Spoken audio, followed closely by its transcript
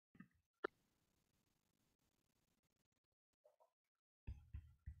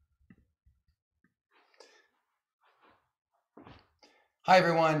Hi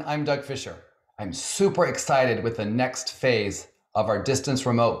everyone, I'm Doug Fisher. I'm super excited with the next phase of our distance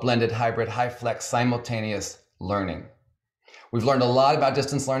remote blended hybrid high flex simultaneous learning. We've learned a lot about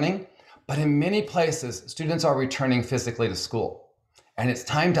distance learning, but in many places, students are returning physically to school, and it's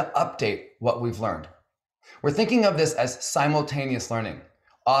time to update what we've learned. We're thinking of this as simultaneous learning.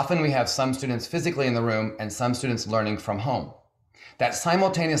 Often we have some students physically in the room and some students learning from home. That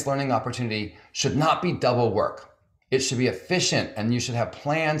simultaneous learning opportunity should not be double work. It should be efficient, and you should have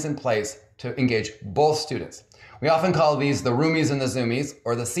plans in place to engage both students. We often call these the roomies and the Zoomies,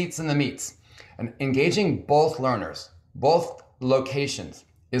 or the seats and the meets. And engaging both learners, both locations,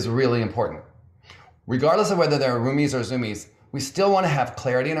 is really important. Regardless of whether they're roomies or Zoomies, we still want to have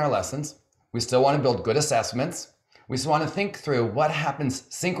clarity in our lessons. We still want to build good assessments. We still want to think through what happens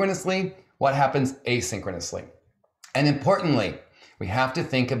synchronously, what happens asynchronously. And importantly, we have to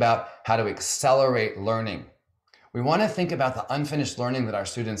think about how to accelerate learning. We want to think about the unfinished learning that our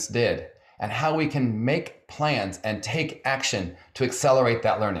students did and how we can make plans and take action to accelerate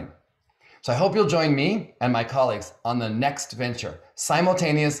that learning. So I hope you'll join me and my colleagues on the next venture,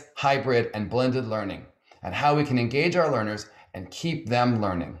 simultaneous, hybrid, and blended learning, and how we can engage our learners and keep them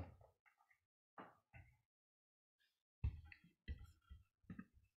learning.